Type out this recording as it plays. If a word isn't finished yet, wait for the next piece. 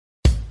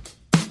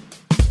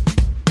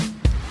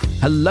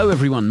Hello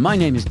everyone, my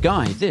name is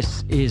Guy.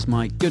 This is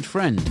my good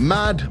friend,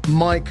 Mad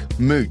Mike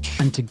Mooch.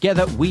 and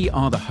together we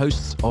are the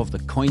hosts of the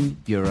Coin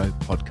Bureau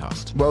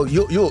podcast. Well,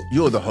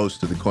 you're the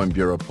host of the Coin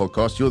Bureau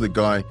podcast. You're the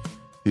guy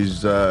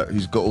who's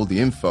got all the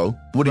info.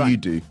 What do you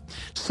do?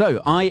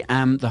 So I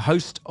am the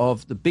host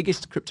of the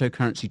biggest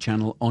cryptocurrency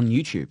channel on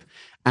YouTube.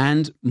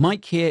 And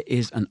Mike here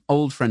is an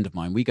old friend of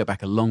mine. We go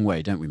back a long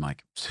way, don't we,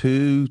 Mike?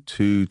 Too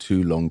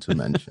long to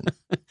mention.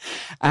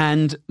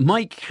 And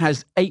Mike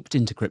has aped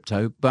into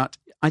crypto, but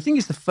I think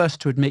he's the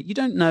first to admit you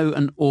don't know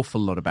an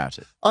awful lot about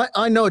it.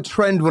 I know a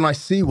trend when I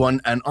see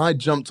one, and I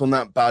jumped on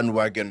that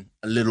bandwagon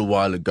a little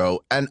while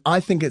ago, and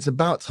I think it's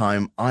about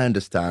time I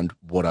understand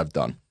what I've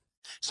done.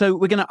 So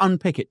we're going to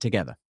unpick it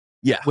together.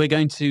 Yeah. We're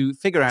going to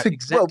figure out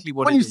exactly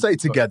what when it you is say you've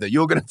got. together,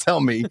 you're going to tell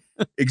me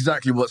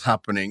exactly what's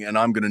happening, and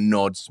I'm going to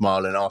nod,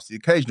 smile, and ask the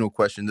occasional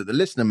question that the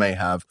listener may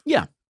have.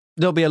 Yeah,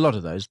 there'll be a lot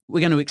of those.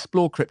 We're going to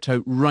explore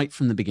crypto right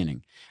from the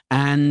beginning.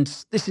 And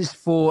this is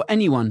for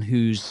anyone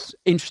who's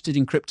interested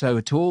in crypto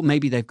at all.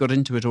 Maybe they've got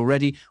into it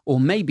already, or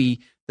maybe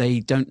they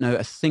don't know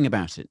a thing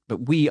about it,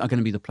 but we are going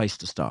to be the place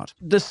to start.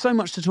 There's so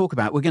much to talk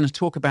about. We're going to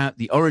talk about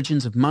the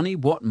origins of money,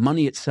 what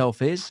money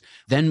itself is.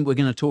 Then we're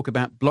going to talk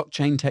about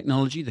blockchain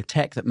technology, the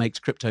tech that makes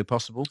crypto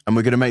possible. And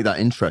we're going to make that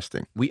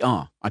interesting. We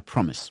are, I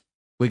promise.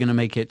 We're going to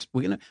make it,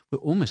 we're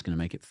almost going to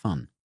make it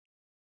fun.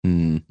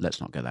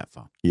 Let's not go that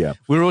far. Yeah.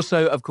 We're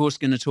also, of course,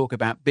 going to talk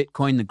about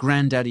Bitcoin, the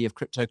granddaddy of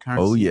cryptocurrency.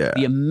 Oh, yeah.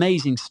 The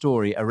amazing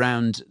story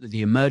around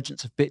the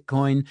emergence of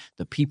Bitcoin,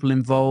 the people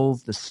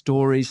involved, the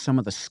stories, some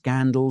of the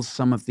scandals,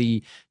 some of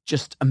the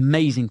just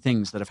amazing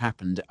things that have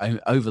happened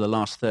over the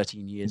last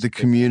 13 years. The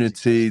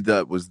community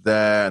that was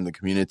there and the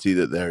community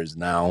that there is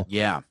now.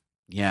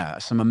 Yeah,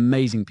 some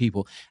amazing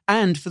people.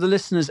 And for the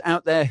listeners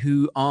out there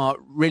who are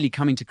really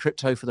coming to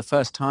crypto for the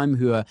first time,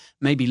 who are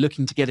maybe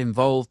looking to get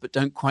involved but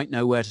don't quite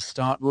know where to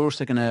start, we're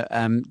also going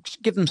to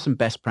give them some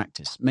best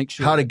practice. Make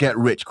sure How to get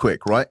rich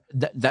quick, right?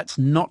 That's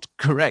not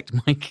correct,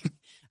 Mike.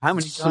 How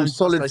many Some times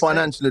solid must I say?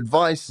 financial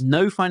advice.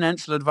 No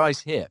financial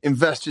advice here.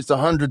 Invest just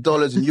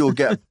 $100 and you'll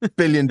get $1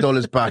 billion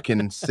back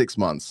in 6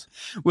 months.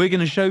 We're going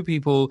to show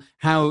people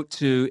how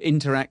to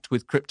interact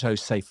with crypto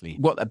safely,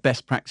 what the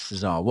best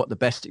practices are, what the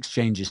best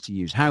exchanges to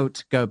use, how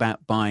to go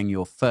about buying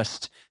your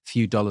first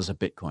few dollars of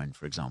Bitcoin,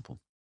 for example.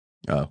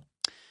 Oh.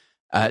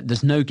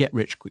 There's no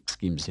get-rich-quick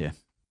schemes here.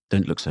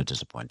 Don't look so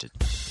disappointed.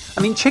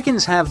 I mean,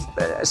 chickens have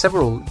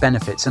several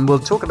benefits, and we'll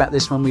talk about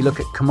this when we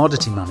look at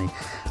commodity money.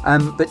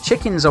 But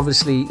chickens,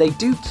 obviously, they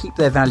do keep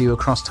their value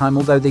across time,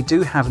 although they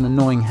do have an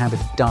annoying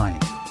habit of dying.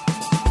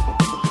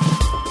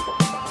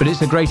 But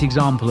it's a great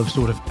example of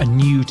sort of a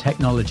new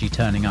technology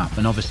turning up,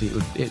 and obviously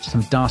it's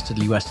some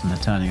dastardly Westerner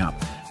turning up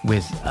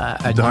with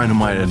a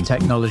Dynamite new and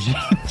technology.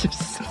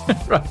 Just,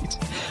 right.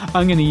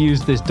 I'm going to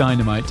use this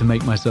dynamite to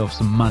make myself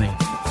some money.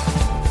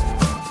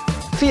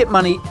 Fiat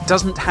money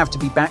doesn't have to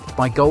be backed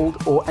by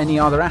gold or any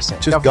other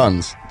asset. Just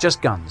guns.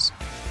 Just guns.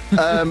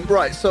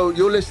 Right, so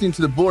you're listening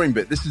to the boring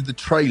bit. This is the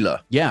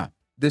trailer. Yeah.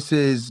 This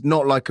is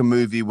not like a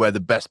movie where the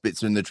best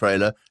bits are in the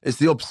trailer. It's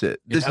the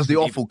opposite. This is the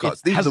awful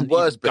cuts. These are the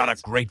worst bits. Got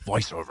a great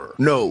voiceover.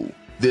 No,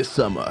 this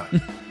summer,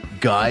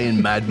 Guy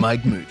and Mad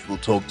Mike Mooch will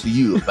talk to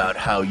you about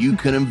how you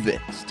can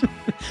invest.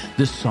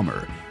 This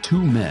summer,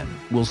 two men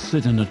will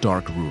sit in a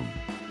dark room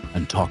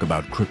and talk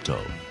about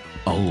crypto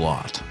a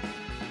lot.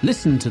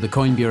 Listen to the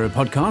Coin Bureau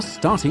podcast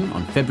starting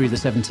on February the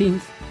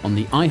 17th on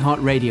the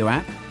iHeartRadio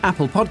app,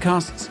 Apple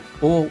Podcasts,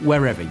 or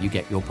wherever you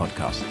get your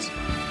podcasts.